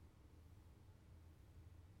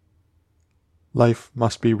Life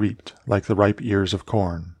must be reaped like the ripe ears of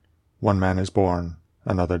corn. One man is born,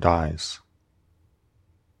 another dies.